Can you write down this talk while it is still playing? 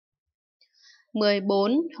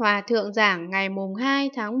14. Hòa thượng giảng ngày mùng 2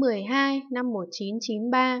 tháng 12 năm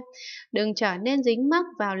 1993. Đừng trở nên dính mắc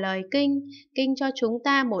vào lời kinh. Kinh cho chúng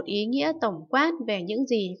ta một ý nghĩa tổng quát về những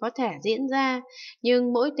gì có thể diễn ra,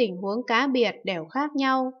 nhưng mỗi tình huống cá biệt đều khác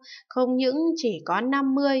nhau. Không những chỉ có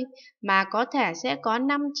 50, mà có thể sẽ có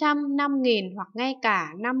 500, 5.000 hoặc ngay cả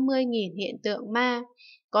 50.000 hiện tượng ma.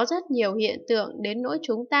 Có rất nhiều hiện tượng đến nỗi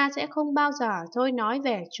chúng ta sẽ không bao giờ thôi nói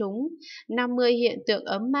về chúng. 50 hiện tượng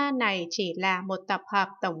ấm ma này chỉ là một tập hợp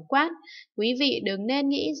tổng quát. Quý vị đừng nên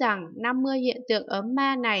nghĩ rằng 50 hiện tượng ấm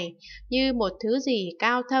ma này như một thứ gì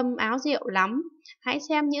cao thâm áo diệu lắm. Hãy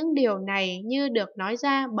xem những điều này như được nói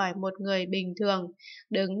ra bởi một người bình thường.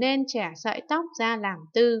 Đừng nên chẻ sợi tóc ra làm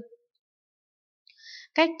tư.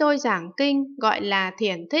 Cách tôi giảng kinh gọi là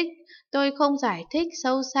thiện thích. Tôi không giải thích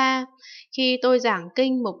sâu xa. Khi tôi giảng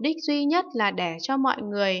kinh, mục đích duy nhất là để cho mọi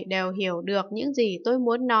người đều hiểu được những gì tôi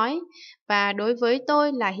muốn nói, và đối với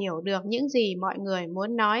tôi là hiểu được những gì mọi người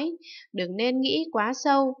muốn nói. Đừng nên nghĩ quá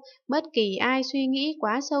sâu. Bất kỳ ai suy nghĩ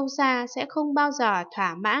quá sâu xa sẽ không bao giờ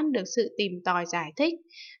thỏa mãn được sự tìm tòi giải thích.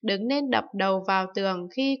 Đừng nên đập đầu vào tường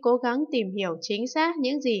khi cố gắng tìm hiểu chính xác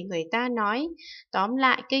những gì người ta nói. Tóm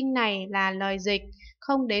lại, kinh này là lời dịch,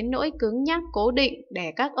 không đến nỗi cứng nhắc cố định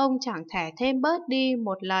để các ông chẳng thể thêm bớt đi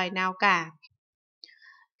một lời nào cả.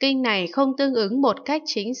 Kinh này không tương ứng một cách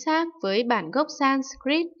chính xác với bản gốc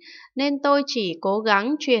Sanskrit, nên tôi chỉ cố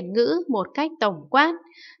gắng chuyển ngữ một cách tổng quát.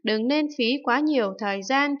 Đừng nên phí quá nhiều thời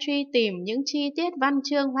gian truy tìm những chi tiết văn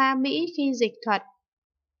chương hoa mỹ khi dịch thuật.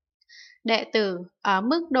 Đệ tử, ở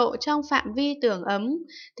mức độ trong phạm vi tưởng ấm,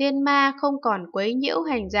 thiên ma không còn quấy nhiễu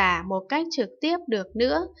hành giả một cách trực tiếp được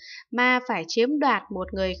nữa, mà phải chiếm đoạt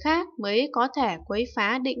một người khác mới có thể quấy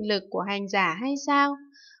phá định lực của hành giả hay sao?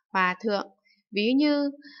 Hòa thượng, ví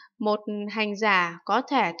như một hành giả có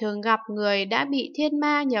thể thường gặp người đã bị thiên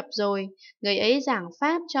ma nhập rồi, người ấy giảng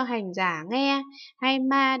pháp cho hành giả nghe, hay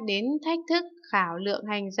ma đến thách thức khảo lượng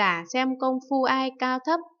hành giả xem công phu ai cao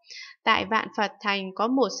thấp. Tại Vạn Phật Thành có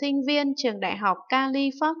một sinh viên trường đại học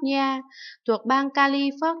California thuộc bang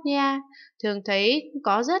California, thường thấy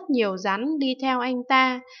có rất nhiều rắn đi theo anh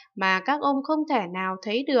ta mà các ông không thể nào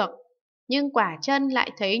thấy được. Nhưng quả chân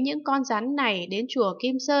lại thấy những con rắn này đến chùa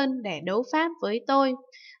Kim Sơn để đấu pháp với tôi.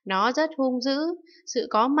 Nó rất hung dữ. Sự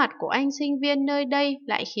có mặt của anh sinh viên nơi đây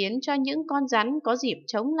lại khiến cho những con rắn có dịp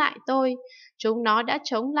chống lại tôi. Chúng nó đã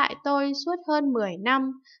chống lại tôi suốt hơn 10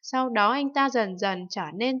 năm, sau đó anh ta dần dần trở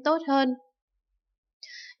nên tốt hơn.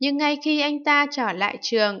 Nhưng ngay khi anh ta trở lại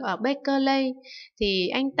trường ở Berkeley thì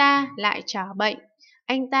anh ta lại trở bệnh.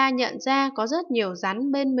 Anh ta nhận ra có rất nhiều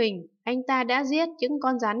rắn bên mình. Anh ta đã giết những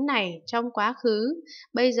con rắn này trong quá khứ.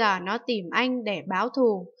 Bây giờ nó tìm anh để báo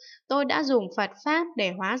thù. Tôi đã dùng Phật Pháp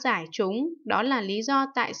để hóa giải chúng. Đó là lý do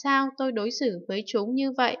tại sao tôi đối xử với chúng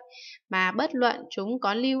như vậy, mà bất luận chúng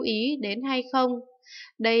có lưu ý đến hay không.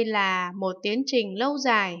 Đây là một tiến trình lâu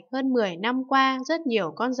dài. Hơn 10 năm qua, rất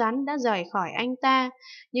nhiều con rắn đã rời khỏi anh ta,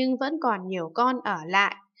 nhưng vẫn còn nhiều con ở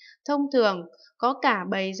lại. Thông thường, có cả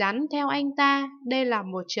bầy rắn theo anh ta. Đây là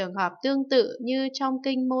một trường hợp tương tự như trong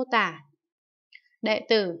kinh mô tả. Đệ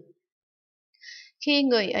tử, khi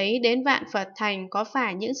người ấy đến Vạn Phật Thành, có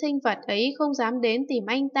phải những sinh vật ấy không dám đến tìm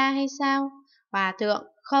anh ta hay sao? Hòa thượng,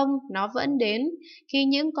 không, nó vẫn đến. Khi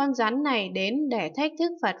những con rắn này đến để thách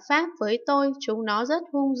thức Phật Pháp với tôi, chúng nó rất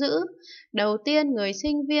hung dữ. Đầu tiên, người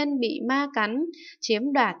sinh viên bị ma cắn,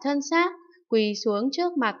 chiếm đoạt thân xác, quỳ xuống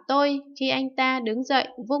trước mặt tôi. Khi anh ta đứng dậy,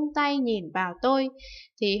 vung tay nhìn vào tôi,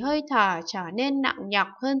 thì hơi thở trở nên nặng nhọc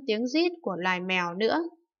hơn tiếng rít của loài mèo nữa.